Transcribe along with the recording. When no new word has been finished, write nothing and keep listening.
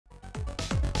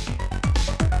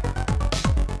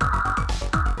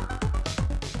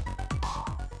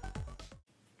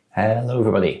Hello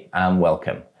everybody and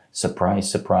welcome. Surprise,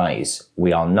 surprise,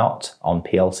 we are not on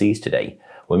PLCs today.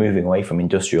 We're moving away from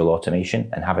industrial automation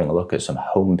and having a look at some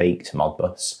home-baked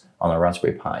Modbus on a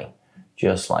Raspberry Pi,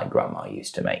 just like Grandma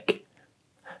used to make.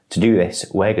 To do this,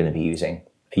 we're going to be using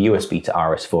a USB to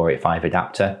RS485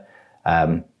 adapter.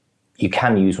 You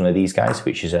can use one of these guys,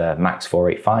 which is a Max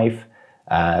 485,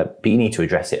 but you need to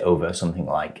address it over something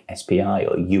like SPI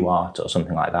or UART or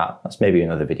something like that. That's maybe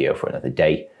another video for another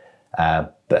day.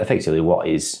 But effectively what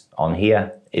is on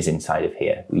here is inside of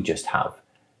here. We just have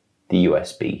the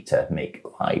USB to make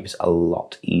lives a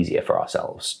lot easier for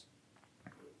ourselves.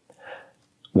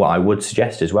 What I would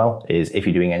suggest as well is if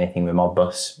you're doing anything with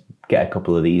Modbus, get a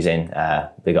couple of these in.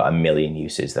 They've got a million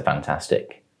uses, they're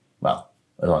fantastic. Well,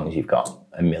 as long as you've got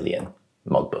a million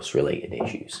Modbus related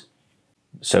issues.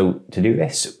 So to do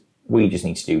this, we just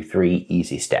need to do 3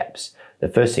 easy steps. The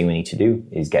first thing we need to do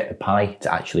is get the Pi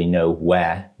to actually know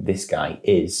where this guy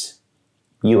is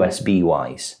USB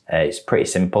wise. It's pretty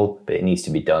simple, but it needs to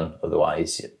be done.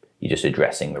 Otherwise, you're just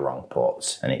addressing the wrong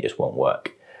ports and it just won't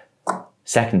work.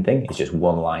 Second thing is just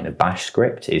one line of bash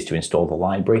script is to install the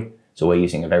library. So we're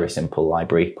using a very simple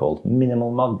library called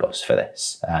Minimal Modbus for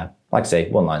this. Like I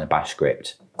say, one line of bash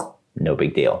script, no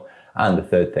big deal. And the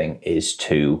third thing is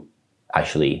to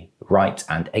actually write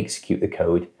and execute the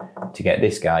code to get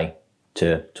this guy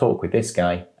to talk with this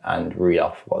guy and read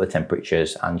off what the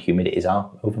temperatures and humidities are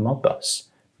over Modbus.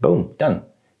 Boom, done.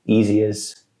 Easy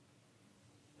as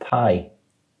pie.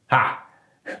 Ha!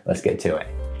 Let's get to it.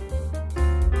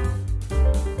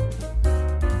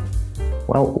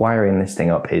 Well, wiring this thing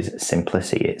up is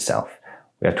simplicity itself.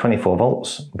 We have 24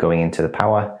 volts going into the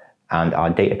power, and our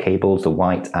data cables, the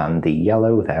white and the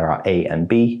yellow, there are A and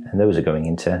B, and those are going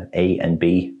into A and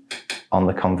B on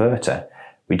the converter.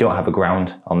 We don't have a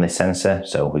ground on this sensor,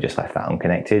 so we just left that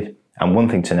unconnected. And one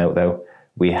thing to note though,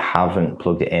 we haven't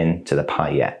plugged it in to the Pi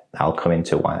yet. I'll come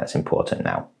into why that's important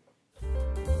now.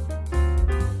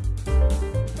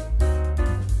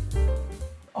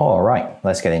 All right,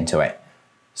 let's get into it.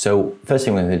 So first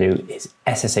thing we're going to do is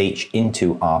SSH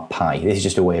into our Pi. This is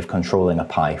just a way of controlling a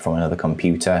Pi from another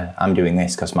computer. I'm doing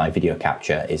this because my video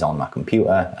capture is on my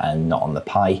computer and not on the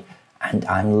Pi, and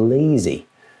I'm lazy.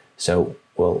 So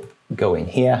we'll go in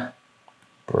here,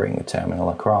 bring the terminal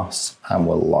across, and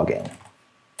we'll log in.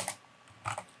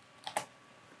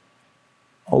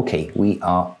 Okay, we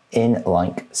are in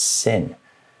like sin.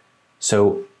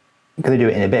 So I'm going to do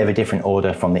it in a bit of a different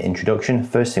order from the introduction.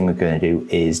 First thing we're going to do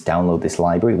is download this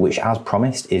library, which as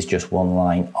promised is just one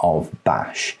line of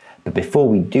bash. But before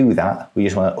we do that, we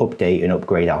just want to update and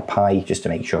upgrade our Pi just to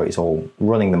make sure it's all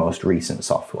running the most recent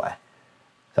software.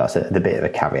 So that's the bit of a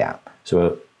caveat.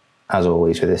 So as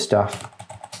always with this stuff,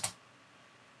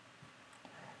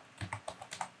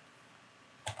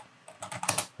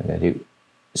 we're going to do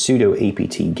sudo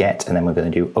apt get, and then we're going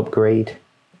to do update.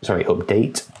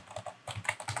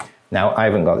 Now, I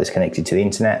haven't got this connected to the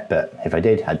internet, but if I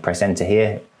did, I'd press enter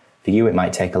here. For you, it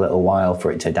might take a little while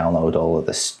for it to download all of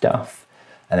the stuff.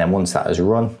 And then once that has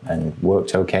run and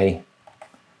worked okay,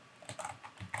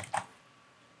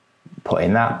 put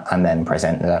in that and then press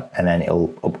enter, and then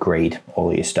it'll upgrade all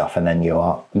of your stuff, and then you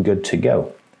are good to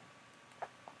go.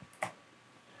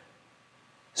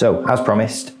 So, as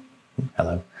promised,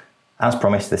 as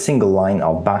promised, the single line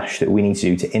of bash that we need to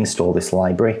do to install this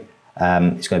library,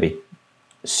 it's going to be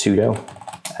sudo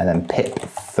and then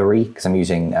pip3, because I'm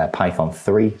using Python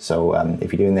 3. So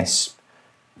if you're doing this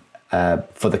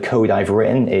for the code I've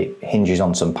written, it hinges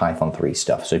on some Python 3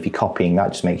 stuff. So if you're copying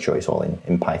that, just make sure it's all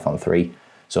in Python 3.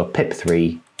 So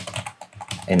pip3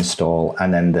 install,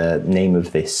 and then the name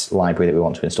of this library that we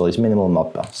want to install is Minimal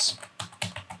Modbus.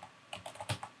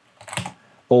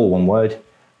 All one word.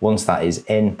 Once that is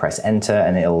in, press enter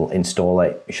and it'll install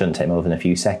it. It shouldn't take more than a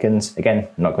few seconds. Again,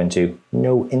 I'm not going to,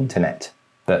 no internet.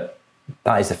 But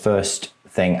that is the first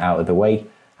thing out of the way,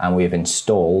 and we have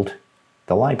installed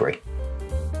the library.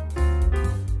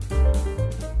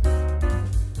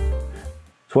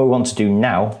 So what we want to do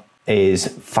now is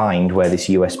find where this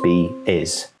USB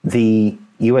is. The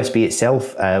USB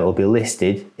itself will be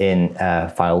listed in a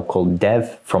file called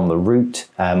dev from the root.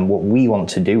 What we want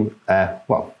to do,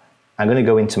 well, I'm going to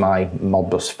go into my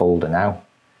Modbus folder now.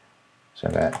 So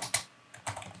I'm going to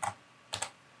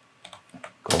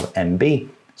call it MB.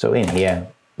 So in here,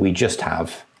 we just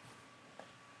have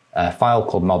a file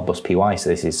called Modbus PY. So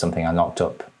this is something I knocked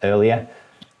up earlier.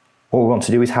 What we want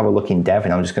to do is have a look in dev,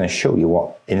 and I'm just going to show you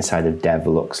what inside of dev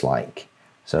looks like.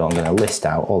 So I'm going to list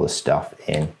out all the stuff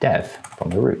in dev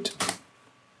from the root.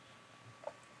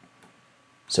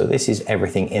 So this is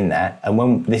everything in there.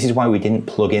 And this is why we didn't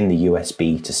plug in the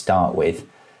USB to start with.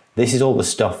 This is all the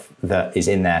stuff that is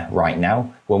in there right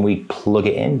now. When we plug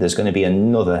it in, there's going to be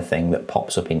another thing that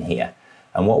pops up in here.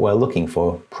 And what we're looking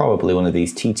for, probably one of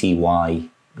these TTY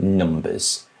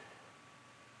numbers.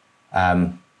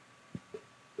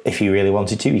 If you really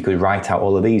wanted to, you could write out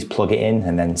all of these, plug it in,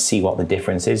 and then see what the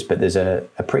difference is. But there's a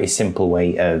pretty simple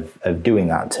way of doing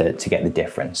that to get the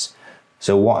difference.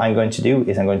 So what I'm going to do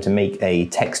is I'm going to make a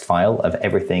text file of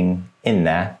everything in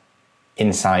there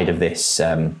inside of this,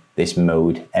 this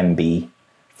mode MB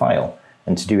file.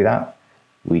 And to do that,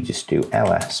 we just do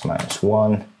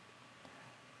ls-1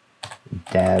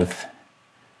 dev,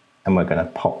 and we're going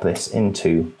to pop this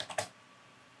into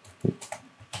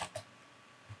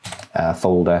a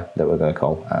folder that we're going to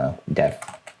call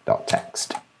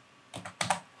dev.text.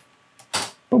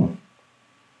 Boom.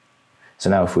 So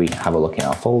now if we have a look in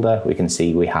our folder, we can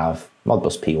see we have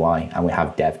Modbus py and we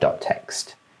have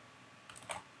dev.text.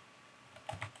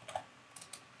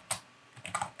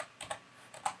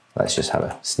 Let's just have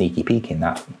a sneaky peek in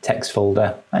that text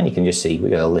folder, and you can just see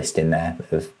we've got a list in there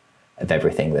of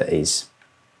everything that is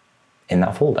in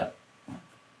that folder.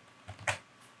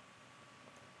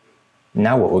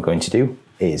 Now what we're going to do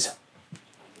is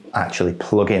actually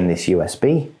plug in this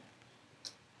USB.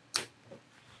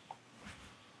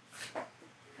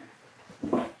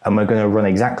 And we're going to run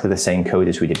exactly the same code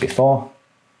as we did before.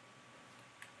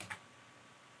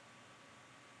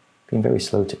 Being very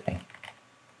slow today.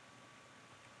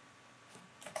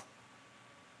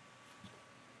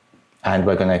 And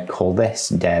we're going to call this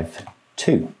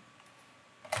dev2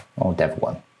 or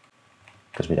dev1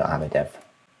 because we don't have a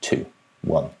dev2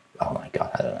 1. Oh my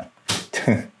god, I don't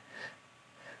know.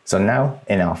 So now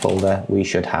in our folder we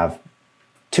should have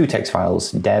two text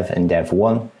files, dev and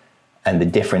dev1, and the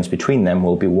difference between them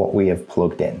will be what we have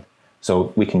plugged in.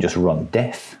 So we can just run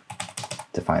diff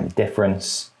to find the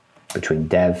difference between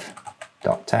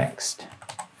dev.text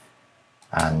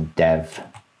and dev1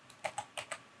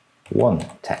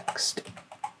 text.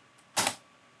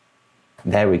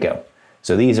 There we go.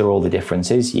 So these are all the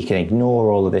differences. You can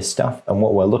ignore all of this stuff, and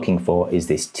what we're looking for is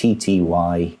this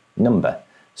TTY number,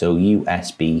 so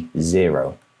USB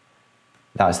 0.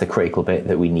 That's the critical bit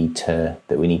that we need to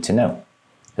know.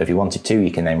 So if you wanted to, you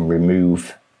can then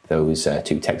remove those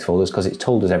two text folders because it's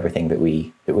told us everything that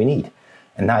we need,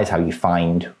 and that is how you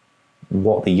find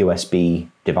what the USB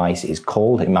device is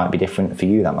called. It might be different for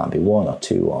you. That might be 1 or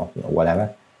 2 or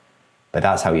whatever. But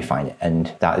that's how you find it,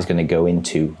 and that is going to go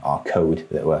into our code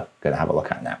that we're going to have a look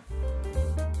at now.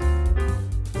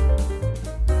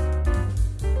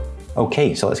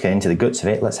 Okay, so let's get into the guts of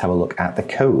it. Let's have a look at the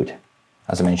code.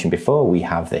 As I mentioned before, we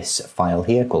have this file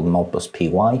here called Modbus py.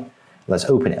 Let's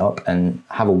open it up and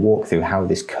have a walk through how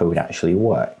this code actually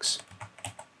works.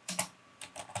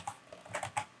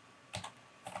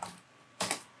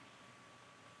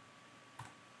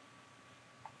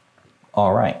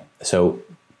 All right, so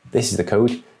this is the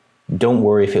code. Don't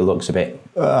worry if it looks a bit,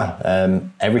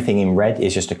 everything in red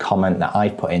is just a comment that I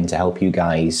put in to help you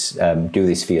guys do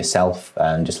this for yourself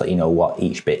and just let you know what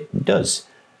each bit does.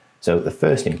 So the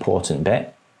first important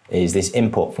bit is this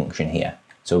import function here.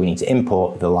 So we need to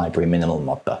import the library minimal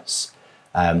Modbus.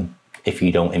 If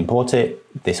you don't import it,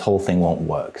 this whole thing won't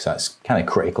work. So that's kind of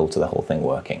critical to the whole thing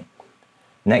working.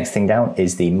 Next thing down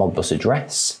is the Modbus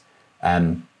address.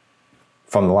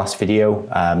 From the last video,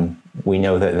 we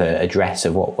know that the address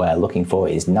of what we're looking for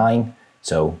is 9.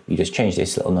 So you just change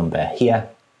this little number here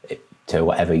to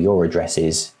whatever your address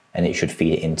is, and it should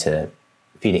feed it into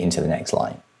the next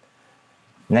line.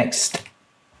 Next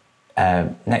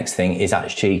thing is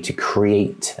actually to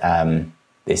create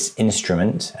this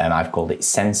instrument, and I've called it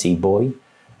Sensi Boy,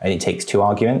 and it takes 2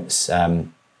 arguments.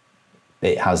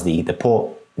 It has the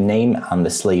port name and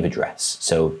the slave address.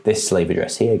 So this slave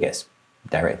address here gets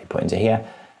directly put into here,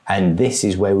 and this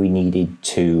is where we needed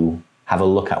to have a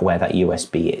look at where that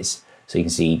USB is. So you can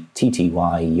see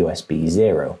TTY USB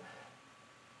 0.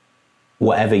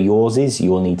 Whatever yours is,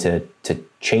 you will need to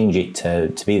change it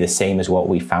to be the same as what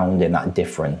we found in that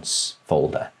difference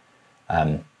folder.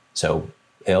 So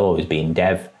it'll always be in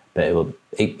dev, but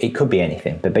it could be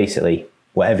anything. But basically,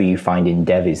 whatever you find in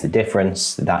dev is the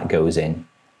difference. That goes in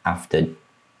after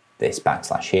this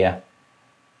backslash here,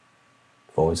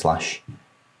 /,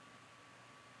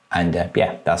 and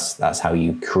yeah, that's how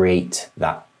you create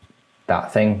that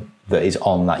thing that is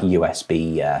on that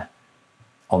USB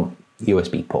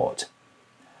port.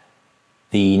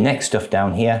 The next stuff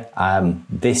down here,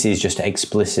 this is just to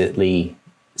explicitly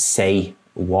say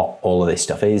what all of this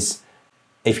stuff is.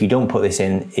 If you don't put this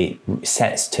in, it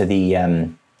sets to the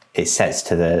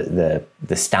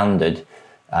standard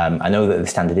I know that the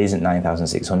standard isn't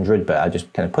 9600, but I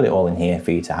just kind of put it all in here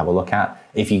for you to have a look at.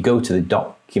 If you go to the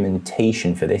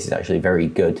documentation for this, it's actually very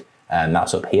good.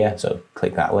 That's up here, so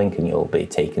click that link and you'll be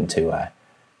taken to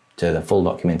the full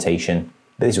documentation.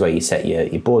 This is where you set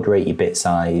your baud rate, your bit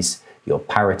size, your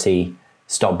parity,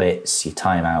 stop bits, your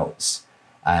timeouts,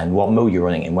 and what mode you're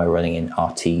running in. We're running in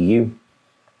RTU.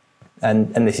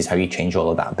 And this is how you change all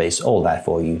of that, but it's all there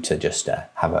for you to just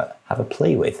have a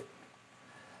play with.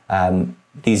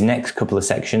 These next couple of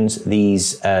sections,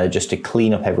 these just to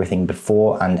clean up everything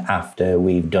before and after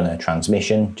we've done a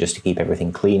transmission, just to keep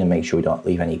everything clean and make sure we don't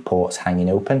leave any ports hanging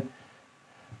open.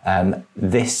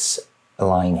 This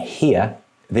line here,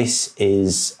 this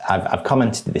is, I've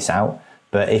commented this out,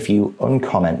 but if you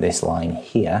uncomment this line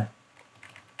here,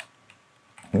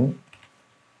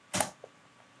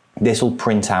 this will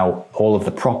print out all of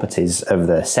the properties of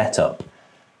the setup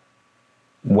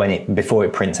before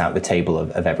it prints out the table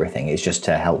of everything. It's just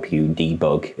to help you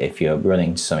debug if you're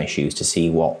running some issues, to see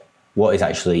what is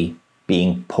actually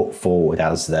being put forward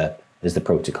as the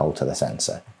protocol to the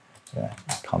sensor. So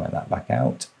comment that back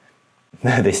out.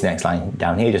 This next line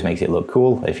down here just makes it look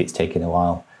cool if it's taken a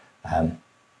while.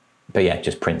 But yeah, it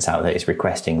just prints out that it's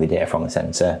requesting the data from the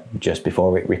sensor just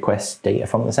before it requests data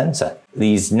from the sensor.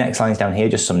 These next lines down here,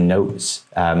 just some notes.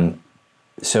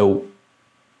 So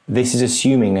this is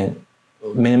assuming that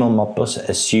minimum Modbus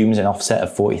assumes an offset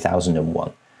of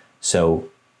 40,001. So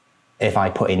if I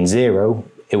put in 0,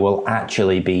 it will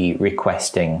actually be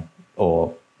requesting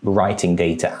or writing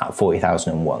data at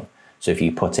 40,001. So if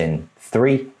you put in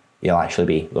 3, you'll actually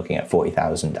be looking at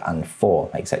 40,004,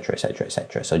 etc., etc.,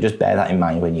 etc. So just bear that in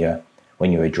mind when you're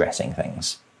addressing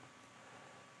things.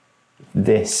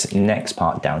 This next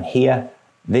part down here,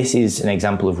 this is an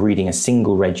example of reading a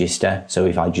single register. So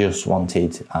if I just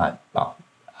wanted, well,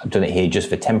 I've done it here just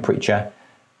for temperature,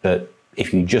 but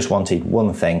if you just wanted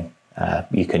one thing,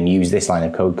 you can use this line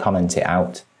of code, comment it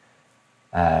out,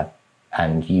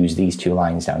 and use these 2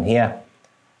 lines down here.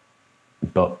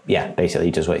 But yeah, basically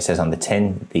it does what it says on the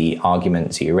tin. The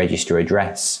arguments are your register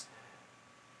address,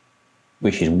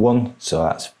 which is 1, so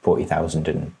that's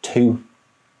 40,002.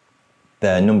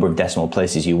 The number of decimal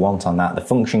places you want on that, the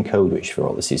function code, which for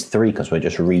all this is 3 because we're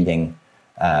just reading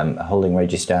a holding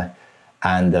register,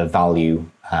 and the value,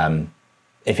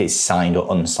 if it's signed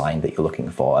or unsigned that you're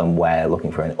looking for, and we're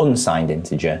looking for an unsigned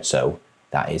integer, so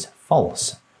that is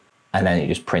false. And then it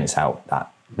just prints out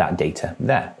that data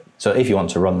there. So if you want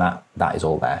to run that, that is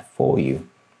all there for you.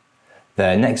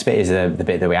 The next bit is the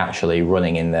bit that we're actually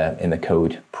running in the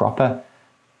code proper.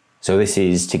 So this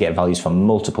is to get values from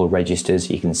multiple registers.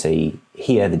 You can see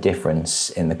here the difference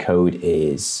in the code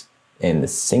is in the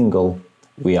single,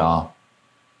 we are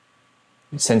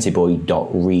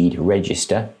sensiboy.read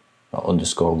register, or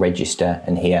underscore register,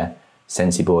 and here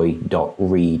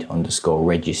sensiboy.read underscore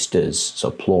registers,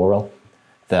 so plural.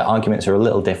 The arguments are a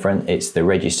little different. It's the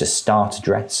register start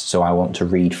address, so I want to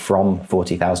read from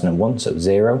 40,001, so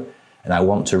 0, and I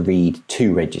want to read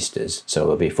 2 registers, so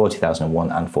it'll be 40,001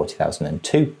 and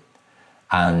 40,002,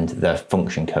 and the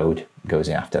function code goes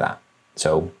in after that.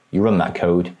 So you run that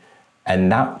code,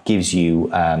 and that gives you,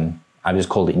 I just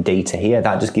called it data here,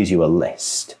 that just gives you a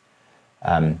list.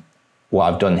 What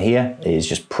I've done here is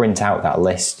just print out that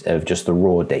list of just the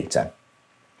raw data.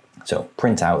 So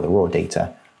print out the raw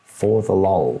data for the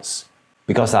lols.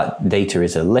 Because that data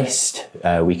is a list,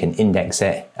 we can index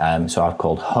it. So I've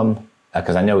called hum,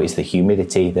 because I know it's the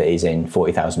humidity that is in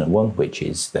 40,001, which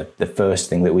is the first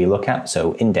thing that we look at.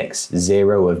 So index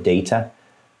 0 of data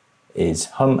is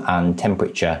hum, and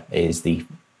temperature is the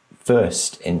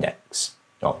first index.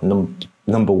 Or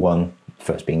number 1,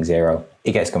 first being 0.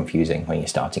 It gets confusing when you're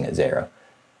starting at 0.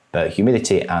 But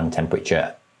humidity and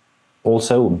temperature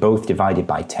also both divided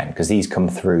by 10, because these come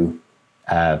through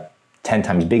 10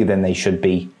 times bigger than they should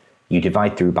be. You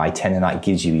divide through by 10 and that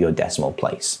gives you your decimal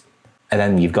place. And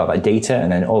then you've got that data,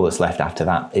 and then all that's left after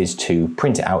that is to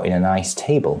print it out in a nice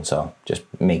table. So just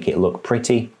make it look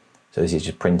pretty. So this is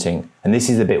just printing. And this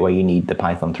is the bit where you need the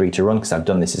Python 3 to run, because I've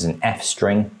done this as an F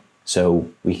string. So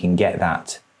we can get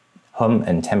that hum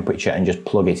and temperature and just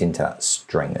plug it into that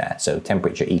string there. So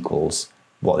temperature equals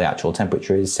what the actual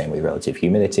temperature is, same with relative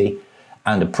humidity.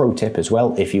 And a pro tip as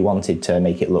well, if you wanted to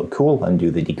make it look cool and do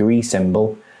the degree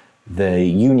symbol, the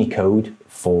Unicode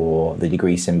for the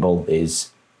degree symbol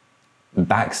is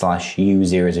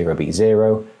 \U00B0.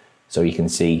 So you can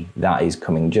see that is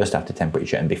coming just after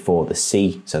temperature and before the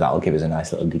C. So that'll give us a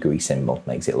nice little degree symbol,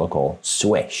 makes it look all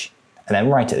swish. And then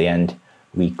right at the end,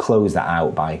 we close that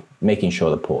out by making sure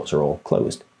the ports are all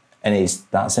closed. And it's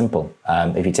that simple.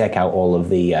 If you take out all of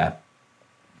the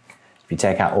If you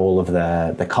take out all of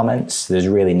the comments, there's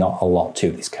really not a lot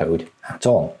to this code at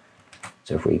all.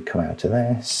 So if we come out to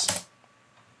this,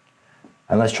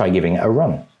 and let's try giving it a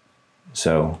run.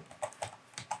 So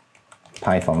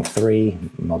Python 3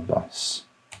 modbus.py.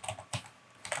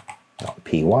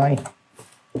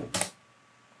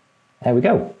 There we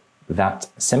go. That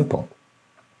simple.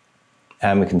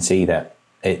 And we can see that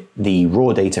the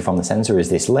raw data from the sensor is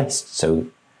this list, so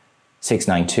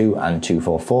 692 and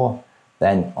 244.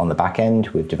 Then on the back end,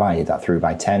 we've divided that through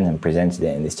by 10 and presented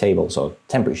it in this table. So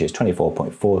temperature is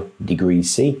 24.4 degrees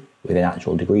C with an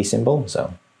actual degree symbol,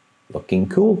 so looking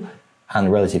cool.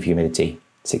 And relative humidity,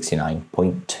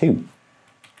 69.2.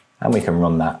 And we can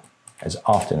run that as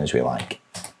often as we like.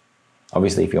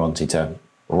 Obviously, if you wanted to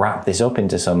wrap this up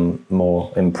into some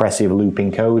more impressive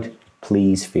looping code,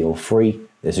 please feel free.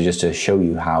 This is just to show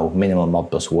you how minimal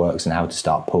Modbus works and how to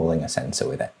start polling a sensor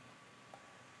with it.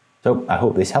 So I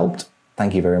hope this helped.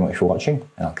 Thank you very much for watching,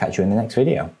 and I'll catch you in the next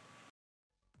video.